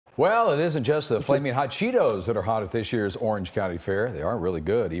Well, it isn't just the flaming hot Cheetos that are hot at this year's Orange County Fair. They aren't really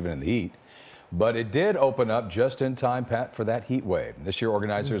good, even in the heat. But it did open up just in time, Pat, for that heat wave. This year,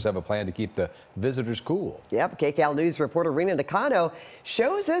 organizers have a plan to keep the visitors cool. Yep, KCAL News reporter Rena Nakano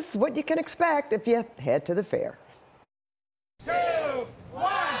shows us what you can expect if you head to the fair. 2,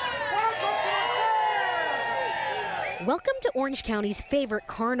 1. Welcome to Orange County's favorite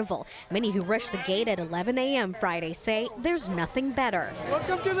carnival. Many who rush the gate at 11 a.m. Friday say there's nothing better.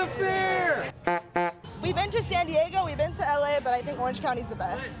 Welcome to the fair! We've been to San Diego, we've been to LA, but I think Orange County's the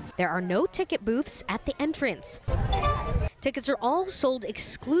best. There are no ticket booths at the entrance. Tickets are all sold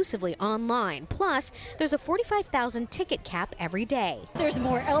exclusively online. Plus, there's a 45,000 ticket cap every day. There's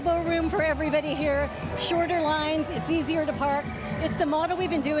more elbow room for everybody here, shorter lines, it's easier to park. It's the model we've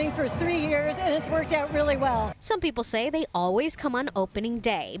been doing for 3 years, and it's worked out really well. Some people say they always come on opening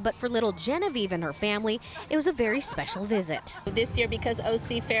day, but for little Genevieve and her family, it was a very special visit. This year, because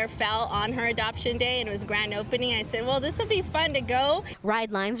OC Fair fell on her adoption day and it was grand opening, I said, well, this will be fun to go.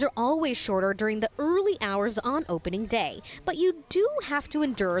 Ride lines are always shorter during the early hours on opening day, but you do have to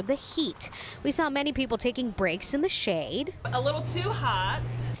endure the heat. We saw many people taking breaks in the shade, A little too hot.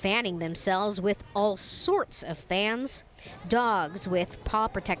 fanning themselves with all sorts of fans, dogs with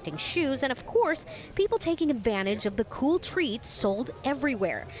paw-protecting shoes, and of course, people taking advantage of the cool treats sold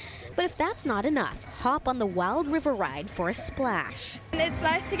everywhere. But if that's not enough, hop on the Wild River ride for a splash. It's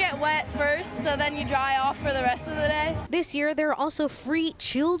nice to get wet first, so then you dry off for the rest of the day. This year, there are also free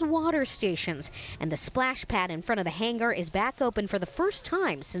chilled water stations, and the splash pad in front of the hangar is back open for the first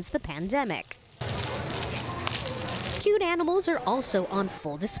time since the pandemic. Cute animals are also on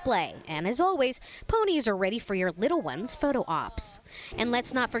full display, and as always, ponies are ready for your little ones' photo ops. And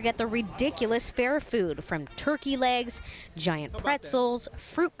let's not forget the ridiculous fair food, from turkey legs, giant pretzels,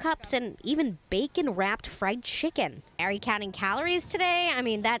 fruit cups, and even bacon-wrapped fried chicken. Are you counting calories today? I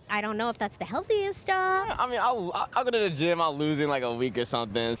mean, I don't know if that's the healthiest stuff. I mean, I'll go to the gym, I'll lose in like a week or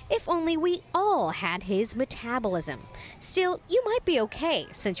something. If only we all had his metabolism. Still, you might be okay,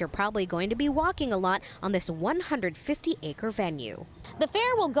 since you're probably going to be walking a lot on this 150-acre venue. The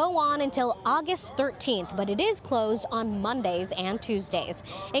fair will go on until August 13th, but it is closed on Mondays and Tuesdays.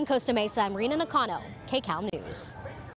 In Costa Mesa, I'm Rena Nakano, KCAL News.